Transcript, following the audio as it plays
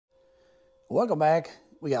Welcome back.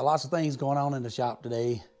 We got lots of things going on in the shop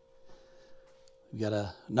today. We got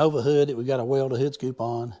a Nova hood that we got to weld a hood scoop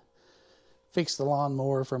on. Fix the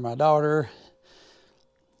lawnmower for my daughter.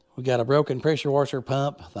 We got a broken pressure washer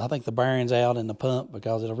pump. I think the bearing's out in the pump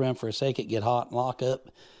because it'll run for a second, get hot and lock up.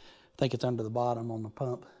 I think it's under the bottom on the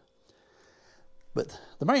pump. But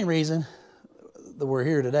the main reason that we're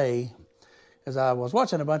here today is I was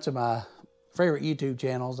watching a bunch of my favorite YouTube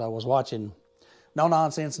channels. I was watching No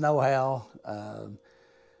Nonsense, No How,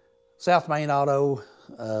 South Main Auto,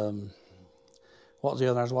 what was the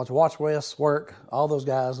other? I was watching Watch West Work, all those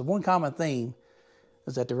guys. The one common theme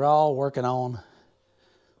is that they're all working on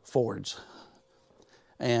Fords.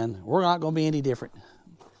 And we're not going to be any different.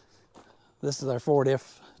 This is our Ford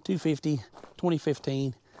F-250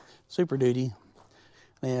 2015 Super Duty.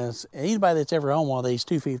 And anybody that's ever owned one of these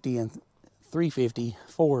 250 and 350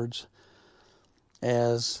 Fords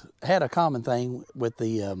has had a common thing with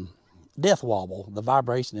the death wobble, the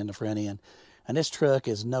vibration in the front end. And this truck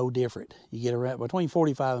is no different. You get around between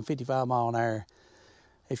 45 and 55 mile an hour.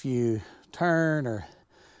 If you turn or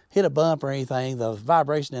hit a bump or anything, the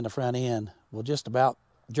vibration in the front end will just about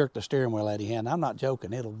jerk the steering wheel out of your hand. I'm not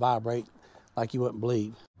joking. It'll vibrate like you wouldn't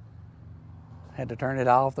believe. Had to turn it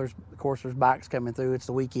off. Of course, there's bikes coming through. It's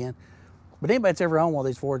the weekend. But anybody that's ever owned one of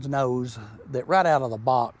these Fords knows that right out of the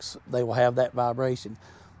box, they will have that vibration.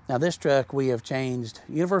 Now, this truck, we have changed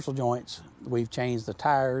universal joints. We've changed the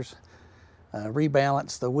tires,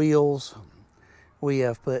 rebalanced the wheels. We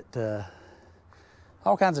have put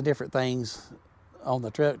all kinds of different things on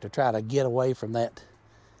the truck to try to get away from that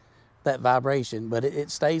vibration, but it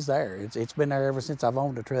stays there. It's been there ever since I've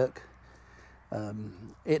owned the truck.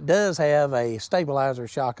 It does have a stabilizer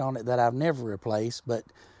shock on it that I've never replaced, but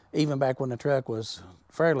even back when the truck was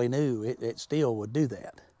fairly new, it still would do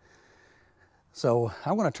that. So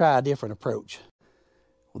I'm going to try a different approach.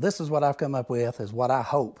 Well, this is what I've come up with, is what I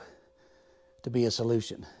hope to be a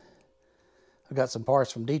solution. I've got some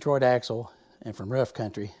parts from Detroit Axle and from Rough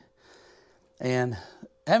Country. And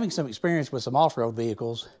having some experience with some off-road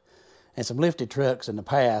vehicles and some lifted trucks in the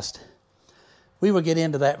past, we would get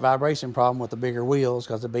into that vibration problem with the bigger wheels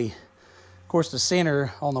because it'd be, of course, the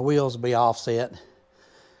center on the wheels would be offset.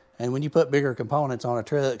 And when you put bigger components on a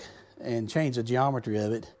truck and change the geometry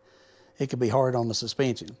of it, it could be hard on the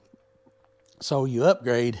suspension. So you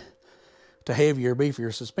upgrade to heavier,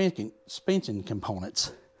 beefier suspension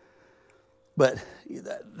components. But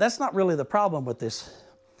that's not really the problem with this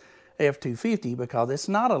F-250 because it's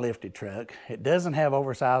not a lifted truck. It doesn't have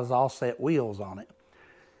oversized offset wheels on it.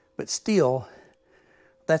 But still,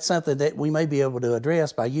 that's something that we may be able to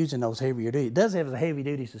address by using those heavier duty. It does have a heavy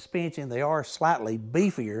duty suspension. They are slightly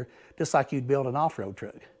beefier, just like you'd build an off-road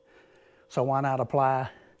truck. So why not apply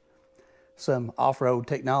some off-road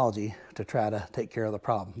technology to try to take care of the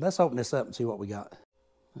problem? Let's open this up and see what we got.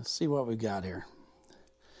 Let's see what we've got here.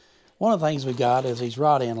 One of the things we got is these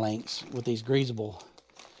rod end links with these greasable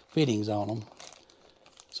fittings on them.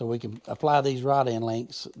 So we can apply these rod end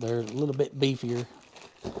links. They're a little bit beefier.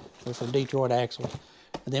 They're from Detroit Axle.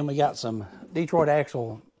 And then we got some Detroit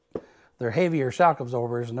Axle. They're heavier shock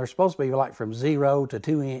absorbers, and they're supposed to be like from 0 to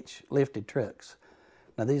 2-inch lifted trucks.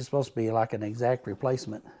 Now these are supposed to be like an exact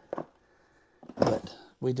replacement, but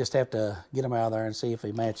we just have to get them out of there and see if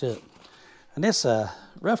they match up. And this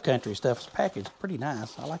Rough Country stuff is packaged pretty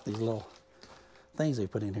nice. I like these little things they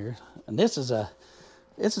put in here. And this is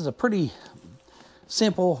a pretty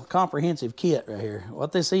simple, comprehensive kit right here.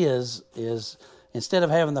 What this is instead of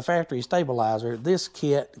having the factory stabilizer, this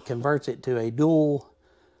kit converts it to a dual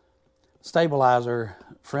stabilizer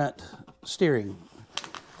front steering.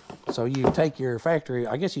 So you take your factory,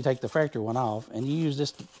 I guess you take the factory one off, and you use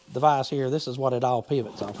this device here. This is what it all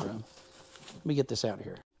pivots off from. Let me get this out of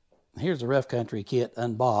here. Here's the Rough Country kit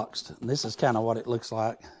unboxed. And this is kind of what it looks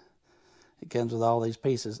like. It comes with all these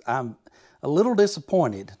pieces. I'm a little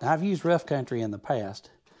disappointed. Now, I've used Rough Country in the past.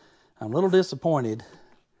 I'm a little disappointed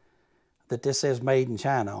that this says made in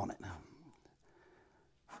China on it.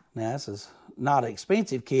 Now, this is not an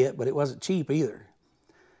expensive kit, but it wasn't cheap either.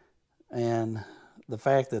 And the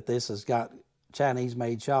fact that this has got Chinese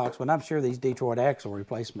made shocks, when I'm sure these Detroit Axle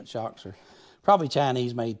replacement shocks are probably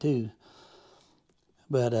Chinese made too.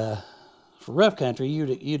 But for Rough Country,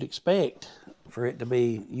 you'd expect for it to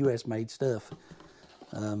be US made stuff.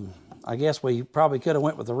 I guess we probably could have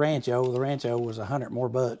went with the Rancho. The Rancho was $100 more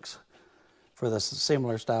for the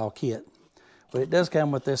similar style kit. But it does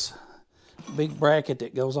come with this big bracket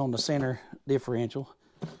that goes on the center differential.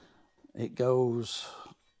 It goes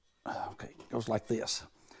like this.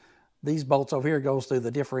 These bolts over here goes through the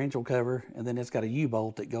differential cover, and then it's got a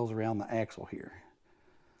U-bolt that goes around the axle here.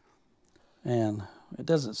 And it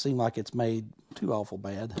doesn't seem like it's made too awful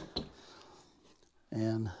bad.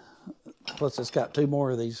 And plus it's got two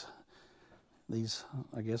more of these,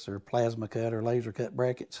 I guess they're plasma cut or laser cut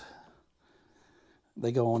brackets.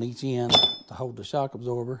 They go on each end to hold the shock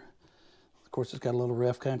absorber. Of course, it's got a little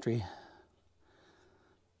rough country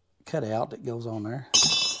cutout that goes on there.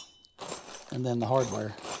 And then the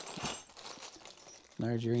hardware. And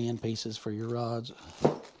there's your end pieces for your rods.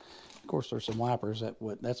 Of course, there's some wipers that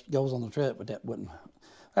goes on the truck, but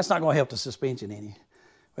that's not going to help the suspension any.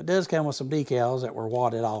 But it does come with some decals that were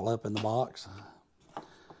wadded all up in the box.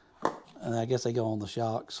 And I guess they go on the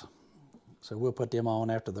shocks. So we'll put them on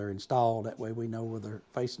after they're installed. That way we know where they're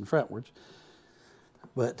facing frontwards.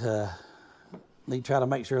 But need to try to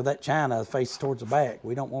make sure that china faces towards the back.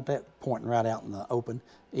 We don't want that pointing right out in the open.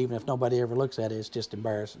 Even if nobody ever looks at it, it's just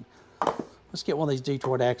embarrassing. Let's get one of these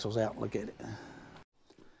Detroit axles out and look at it.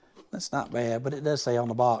 That's not bad, but it does say on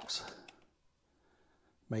the box,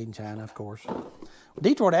 made in China, of course.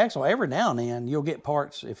 Detroit axle, every now and then you'll get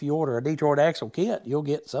parts. If you order a Detroit axle kit, you'll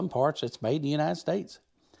get some parts that's made in the United States.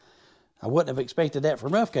 I wouldn't have expected that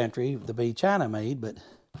from rough country to be China made, but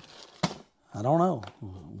I don't know,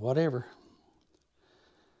 whatever.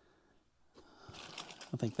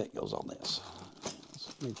 I think that goes on this.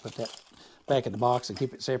 Let me put that back in the box and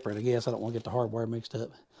keep it separate, I guess. I don't want to get the hardware mixed up.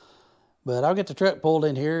 But I'll get the truck pulled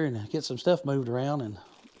in here and get some stuff moved around, and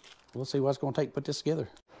we'll see what it's going to take to put this together.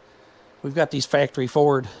 We've got these factory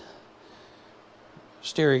Ford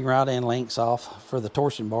steering rod end links off for the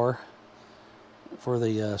torsion bar, for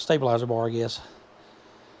the stabilizer bar, I guess.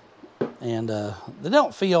 And they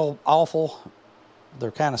don't feel awful.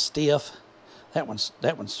 They're kind of stiff. That one's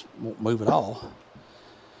won't move at all.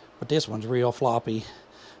 But this one's real floppy.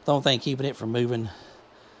 The only thing keeping it from moving,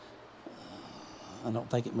 I don't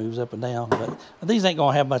think it moves up and down. But these ain't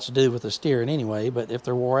going to have much to do with the steering anyway, but if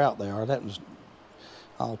they're wore out, they are. That one's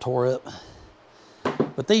all tore up.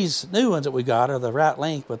 But these new ones that we got are the right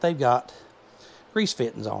length, but they've got grease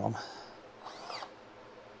fittings on them.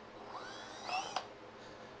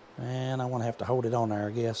 And I want to have to hold it on there,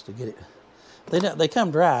 I guess, to get it. They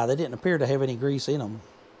come dry. They didn't appear to have any grease in them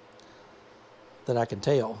that I can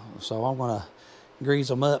tell. So I'm going to grease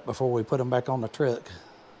them up before we put them back on the truck.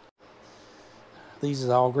 These is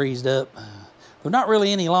all greased up. They're not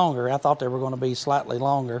really any longer. I thought they were going to be slightly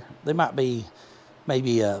longer. They might be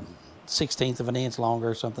maybe a 1/16 of an inch longer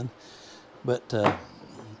or something. But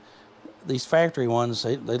these factory ones,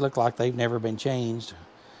 they look like they've never been changed.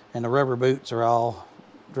 And the rubber boots are all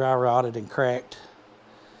dry rotted and cracked.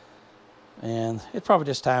 And it's probably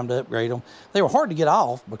just time to upgrade them. They were hard to get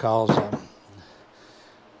off because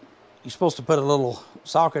you're supposed to put a little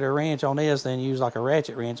socket or wrench on this, then use like a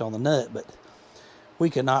ratchet wrench on the nut, but we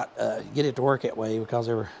could not get it to work that way because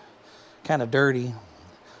they were kind of dirty.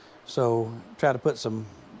 So try to put some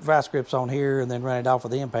vice grips on here and then run it off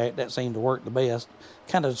with the impact. That seemed to work the best.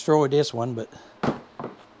 Kind of destroyed this one, but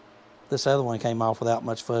this other one came off without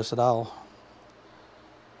much fuss at all.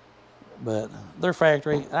 But they're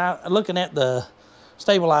factory. Looking at the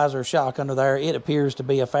stabilizer shock under there, it appears to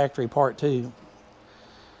be a factory part too.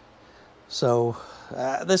 So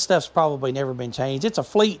this stuff's probably never been changed. It's a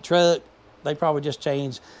fleet truck. They probably just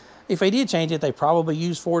changed. If they did change it, they probably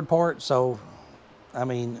used Ford parts. So, I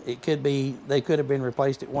mean, it could be, they could have been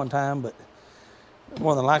replaced at one time, but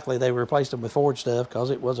more than likely they replaced them with Ford stuff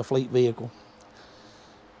because it was a fleet vehicle.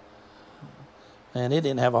 And it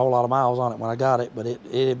didn't have a whole lot of miles on it when I got it, but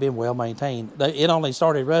it had been well maintained. It only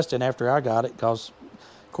started rusting after I got it because,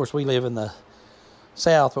 of course, we live in the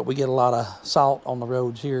south, but we get a lot of salt on the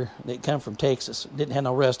roads here. It come from Texas. It didn't have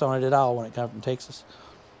no rust on it at all when it come from Texas.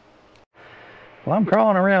 Well, I'm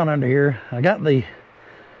crawling around under here. I got the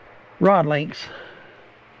rod links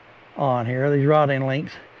on here, these rod end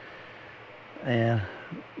links. And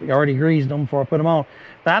we already greased them before I put them on.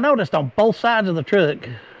 But I noticed on both sides of the truck,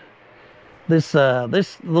 this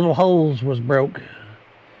little hose was broke.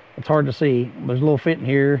 It's hard to see. There's a little fit in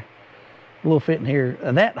here, a little fit in here.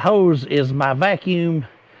 And that hose is my vacuum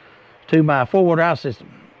to my four-wheel drive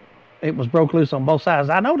system. It was broke loose on both sides.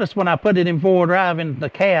 I noticed when I put it in four-wheel drive in the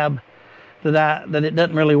cab that it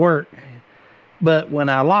doesn't really work. But when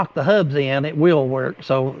I lock the hubs in, it will work.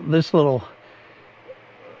 So this little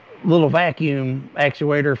vacuum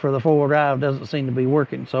actuator for the four-wheel drive doesn't seem to be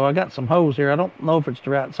working. So I got some hose here. I don't know if it's the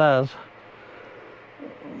right size,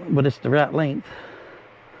 but it's the right length.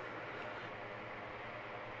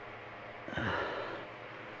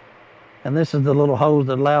 And this is the little hose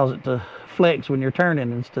that allows it to flex when you're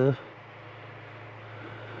turning and stuff.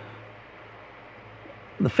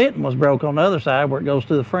 The fitting was broke on the other side where it goes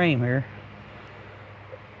to the frame here.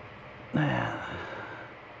 I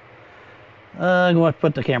I'm going to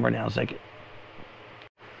put the camera down a second.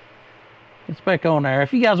 It's back on there.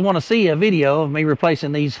 If you guys want to see a video of me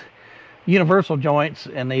replacing these universal joints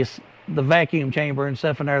and the vacuum chamber and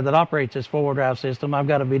stuff in there that operates this four-wheel drive system, I've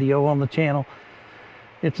got a video on the channel.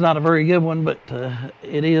 It's not a very good one, but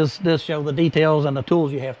it does show the details and the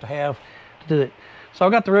tools you have to do it. So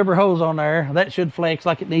I've got the rubber hose on there. That should flex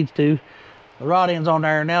like it needs to. The rod end's on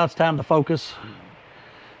there. Now it's time to focus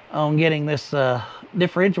on getting this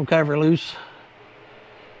differential cover loose.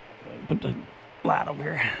 Put the light over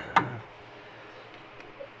here.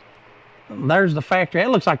 There's the factory. It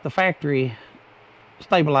looks like the factory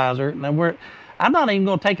stabilizer. Now I'm not even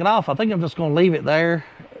going to take it off. I think I'm just going to leave it there.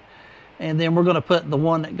 And then we're going to put the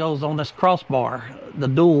one that goes on this crossbar, the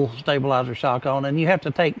dual stabilizer shock on. And you have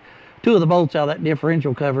to take 2 of the bolts out of that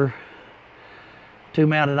differential cover to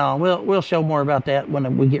mount it on. We'll show more about that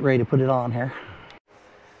when we get ready to put it on here.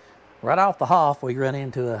 Right off the hop, we run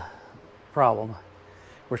into a problem.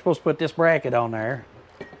 We're supposed to put this bracket on there.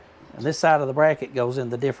 And this side of the bracket goes in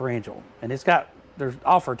the differential. And there's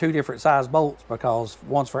offered 2 different size bolts because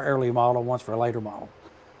one's for early model, one's for a later model.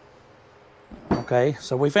 Okay,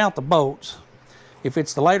 so we found the bolts. If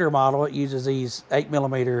it's the later model, it uses these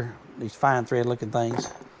 8mm, these fine thread looking things.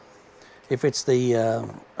 If it's the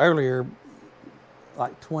earlier,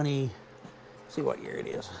 like see what year it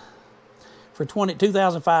is. For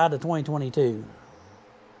 2005 to 2022.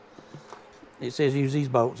 It says use these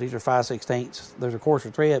bolts. These are 5/16. There's a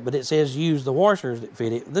coarser thread, but it says use the washers that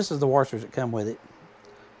fit it. This is the washers that come with it.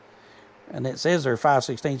 And it says they're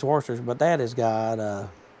 5/16 washers, but that has got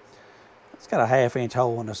it's got a 1/2 inch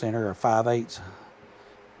hole in the center, or 5/8.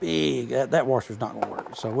 Big. That washer's not going to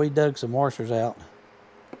work. So we dug some washers out.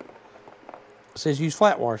 It says use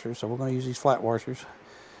flat washers, so we're going to use these flat washers.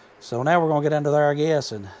 So now we're going to get under there, I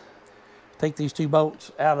guess, and take these 2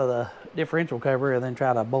 bolts out of the differential cover and then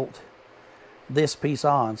try to bolt this piece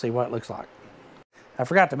on, see what it looks like. I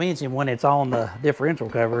forgot to mention, when it's on the differential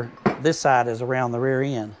cover, this side is around the rear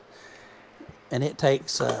end. And it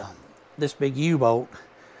takes this big U-bolt.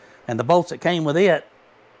 And the bolts that came with it,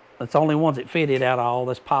 it's the only ones that fitted out of all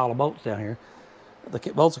this pile of bolts down here. The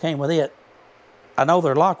bolts that came with it, I know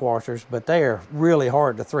they're lock washers, but they're really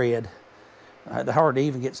hard to thread. They're hard to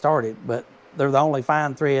even get started, but they're the only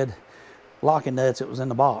fine thread locking nuts that was in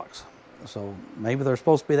the box. So maybe they're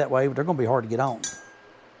supposed to be that way, but they're going to be hard to get on.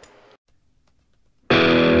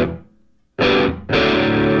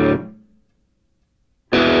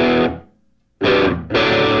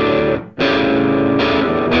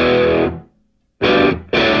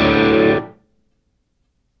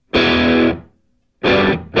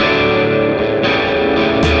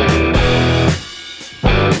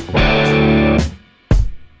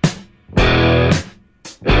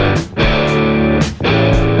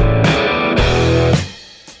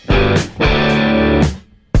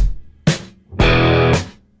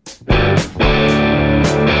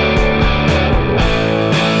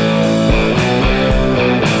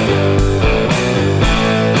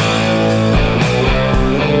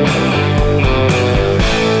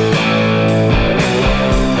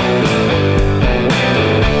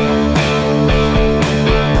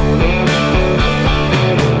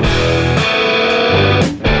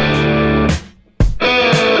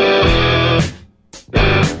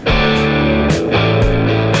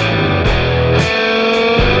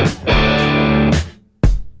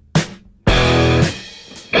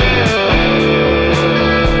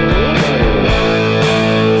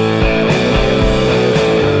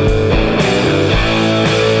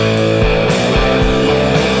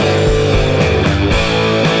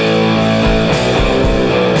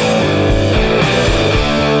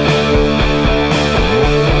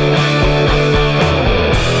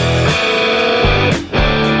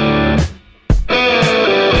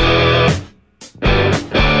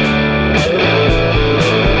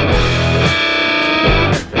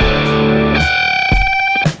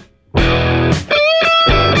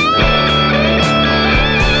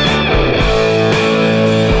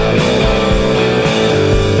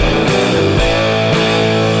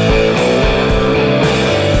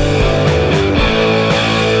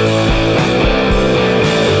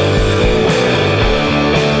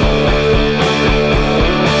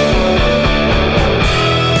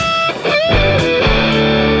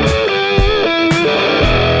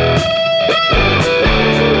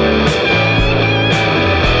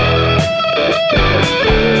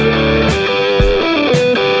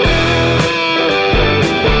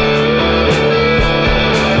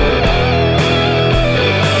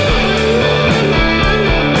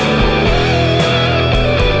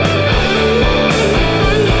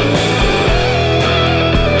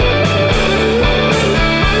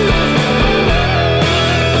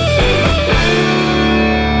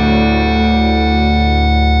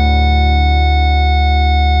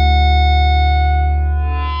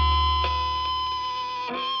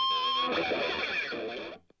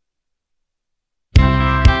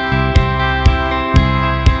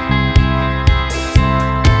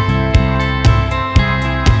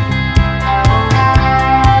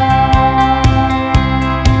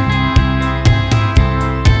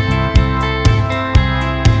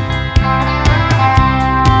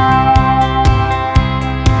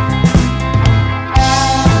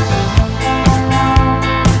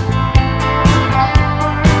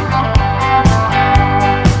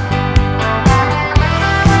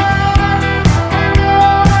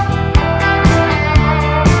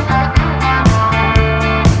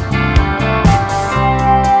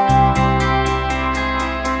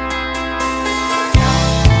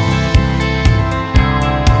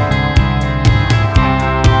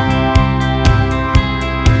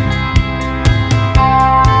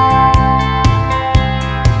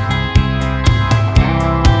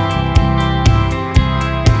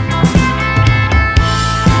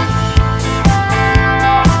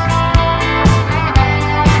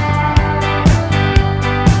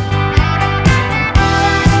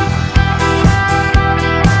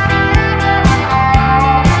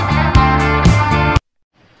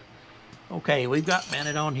 Okay, we've got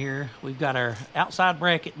mounted on here. We've got our outside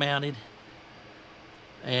bracket mounted.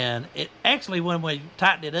 And it actually, when we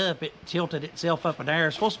tightened it up, it tilted itself up in the air.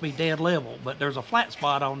 It's supposed to be dead level, but there's a flat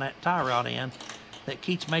spot on that tie rod end that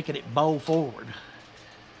keeps making it bow forward.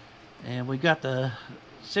 And we've got the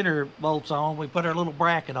center bolts on. We put our little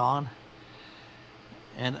bracket on.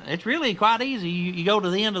 And it's really quite easy. You go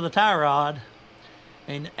to the end of the tie rod,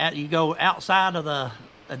 and you go outside of the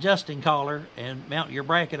adjusting collar and mount your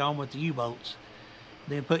bracket on with the U-bolts.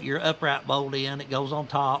 Then put your upright bolt in. It goes on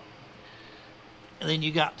top. And then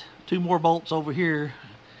you got 2 more bolts over here.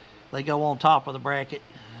 They go on top of the bracket.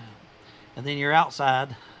 And then your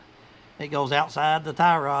outside, it goes outside the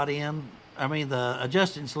tie rod end. I mean the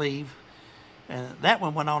adjusting sleeve. And that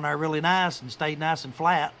one went on there really nice and stayed nice and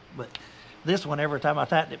flat. But this one, every time I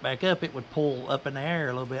tightened it back up, it would pull up in the air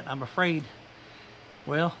a little bit. I'm afraid,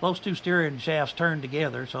 well, those 2 steering shafts turn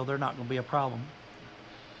together, so they're not going to be a problem.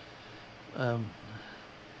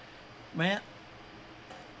 Matt,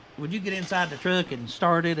 would you get inside the truck and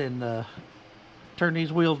start it and turn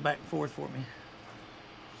these wheels back and forth for me?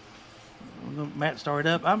 Matt, start it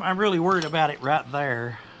up. I'm really worried about it right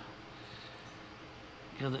there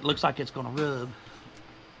because it looks like it's going to rub.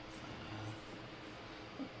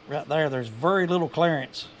 Right there, there's very little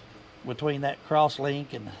clearance between that cross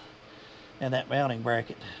link and that mounting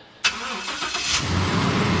bracket.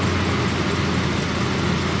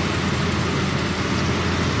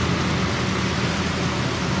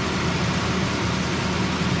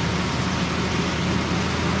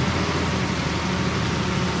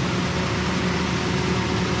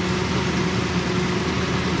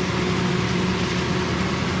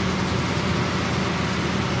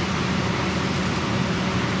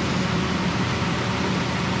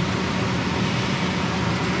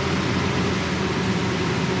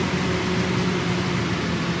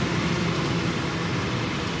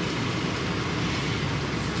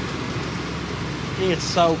 It's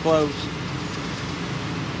so close.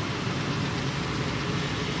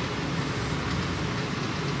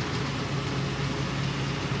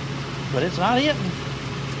 But it's not hitting.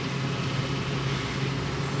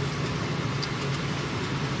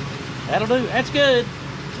 That'll do. That's good.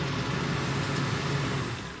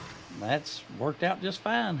 That's worked out just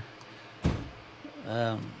fine.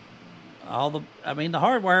 I mean, the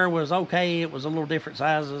hardware was okay. It was a little different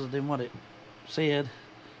sizes than what it said.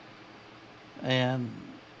 And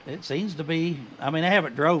it seems to be, I mean, I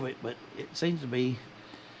haven't drove it, but it seems to be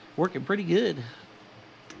working pretty good.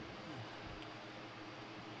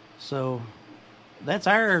 So that's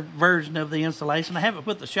our version of the installation. I haven't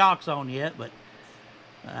put the shocks on yet, but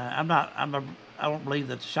I don't believe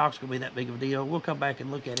that the shocks going to be that big of a deal. We'll come back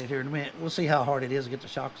and look at it here in a minute. We'll see how hard it is to get the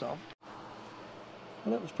shocks off.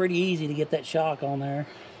 Well, it was pretty easy to get that shock on there.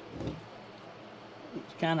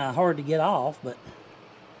 It's kind of hard to get off, but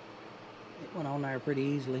it went on there pretty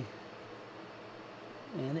easily.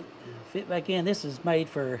 And it fit back in. This is made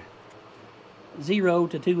for 0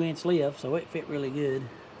 to 2 inch lift, so it fit really good.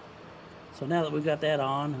 So now that we've got that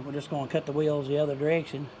on, we're just going to cut the wheels the other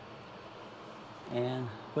direction and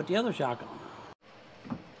put the other shock on.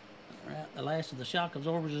 All right, the last of the shock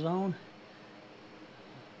absorbers is on.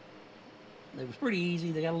 It was pretty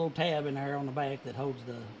easy. They got a little tab in there on the back that holds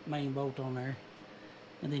the main bolt on there.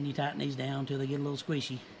 And then you tighten these down until they get a little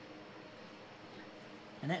squishy.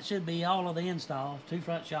 And that should be all of the install. 2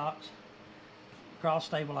 front shocks, cross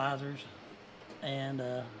stabilizers, and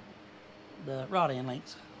the rod end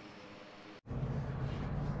links.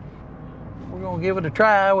 We're going to give it a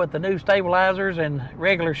try with the new stabilizers and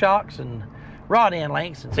regular shocks and rod end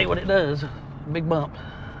links and see what it does. Big bump.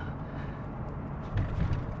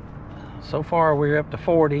 So far we're up to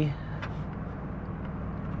 40.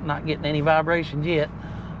 Not getting any vibrations yet.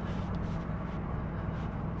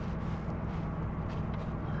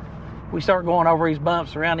 We start going over these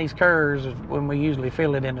bumps around these curves when we usually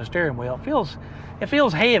feel it in the steering wheel. It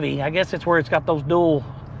feels heavy. I guess it's where it's got those dual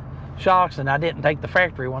shocks and I didn't take the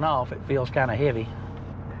factory one off. It feels kind of heavy.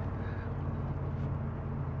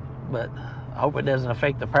 But I hope it doesn't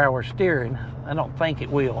affect the power steering. I don't think it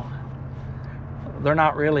will. They're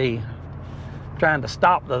not really trying to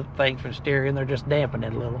stop the thing from steering. They're just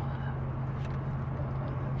dampening it a little.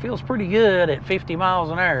 Feels pretty good at 50 miles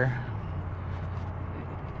an hour.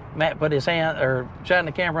 Matt put his hand, or shining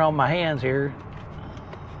the camera on my hands here.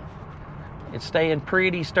 It's staying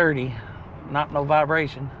pretty sturdy, not no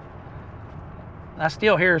vibration. I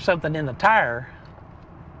still hear something in the tire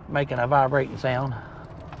making a vibrating sound.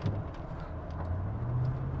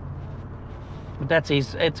 But that's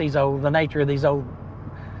these old, the nature of these old,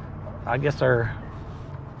 I guess they're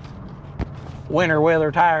winter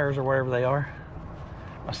weather tires or wherever they are.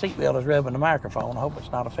 My seatbelt is rubbing the microphone. I hope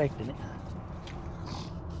it's not affecting it.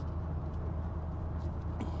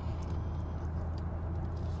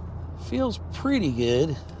 Feels pretty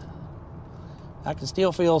good. I can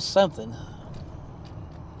still feel something.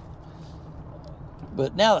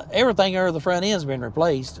 But now everything over the front end's been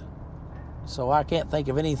replaced, so I can't think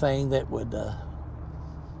of anything that would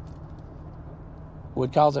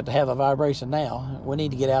cause it to have a vibration now. We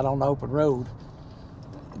need to get out on the open road.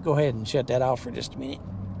 Go ahead and shut that off for just a minute.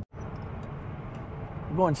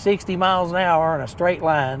 I'm going 60 miles an hour in a straight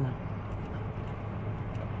line,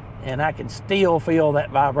 and I can still feel that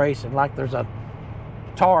vibration like there's a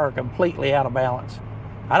tire completely out of balance.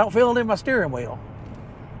 I don't feel it in my steering wheel,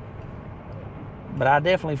 but I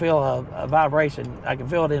definitely feel a vibration. I can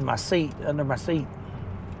feel it in my seat, under my seat.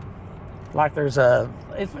 Like there's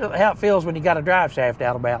it's how it feels when you got a drive shaft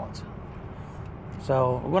out of balance.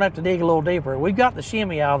 So we're gonna have to dig a little deeper. We've got the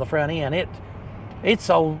shimmy out of the front end. It's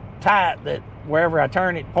so tight that wherever I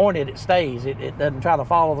turn it pointed, it stays. It doesn't try to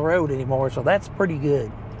follow the road anymore, so that's pretty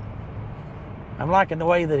good. I'm liking the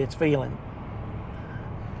way that it's feeling.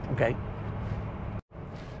 Okay.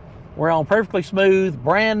 We're on perfectly smooth,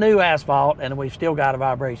 brand new asphalt, and we've still got a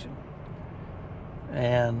vibration.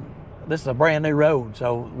 And this is a brand new road,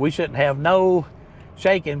 so we shouldn't have no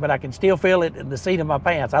shaking, but I can still feel it in the seat of my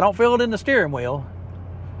pants. I don't feel it in the steering wheel,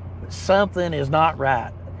 but something is not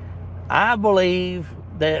right. I believe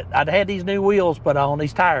that I'd had these new wheels put on,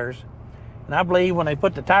 these tires, and I believe when they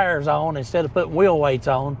put the tires on, instead of putting wheel weights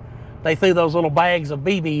on, they threw those little bags of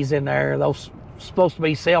BBs in there, those supposed to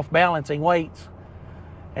be self-balancing weights.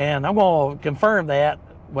 And I'm going to confirm that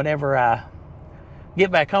whenever I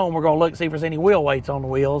get back home. We're going to look and see if there's any wheel weights on the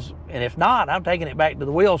wheels. And if not, I'm taking it back to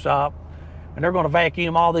the wheel shop, and they're going to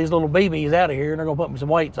vacuum all these little BBs out of here, and they're going to put me some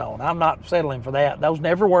weights on. I'm not settling for that. Those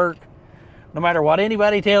never work. No matter what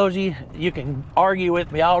anybody tells you, you can argue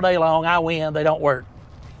with me all day long. I win. They don't work.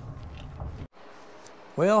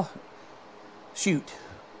 Well, shoot.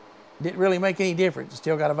 Didn't really make any difference.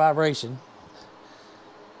 Still got a vibration.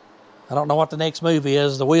 I don't know what the next move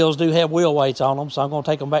is. The wheels do have wheel weights on them, so I'm going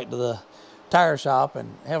to take them back to the tire shop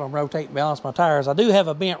and have them rotate and balance my tires. I do have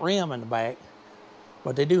a bent rim in the back,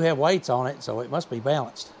 but they do have weights on it, so it must be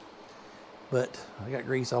balanced. But I got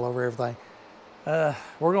grease all over everything.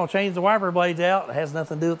 We're going to change the wiper blades out. It has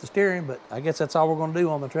nothing to do with the steering, but I guess that's all we're going to do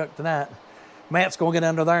on the truck tonight. Matt's going to get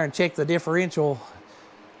under there and check the differential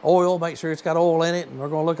oil, make sure it's got oil in it, and we're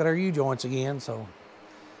going to look at our U-joints again. So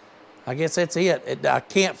I guess that's it. I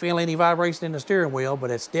can't feel any vibration in the steering wheel, but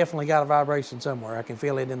it's definitely got a vibration somewhere. I can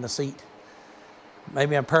feel it in the seat.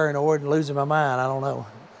 Maybe I'm paranoid and losing my mind. I don't know.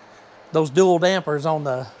 Those dual dampers on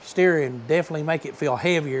the steering definitely make it feel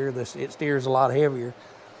heavier. It steers a lot heavier,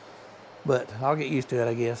 but I'll get used to it,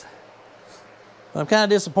 I guess. I'm kind of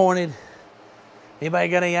disappointed. Anybody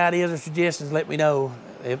got any ideas or suggestions, let me know.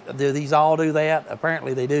 Do these all do that?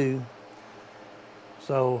 Apparently they do.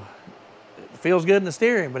 So it feels good in the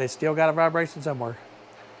steering, but it's still got a vibration somewhere.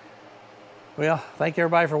 Well, thank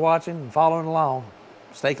everybody for watching and following along.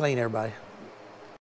 Stay clean, everybody.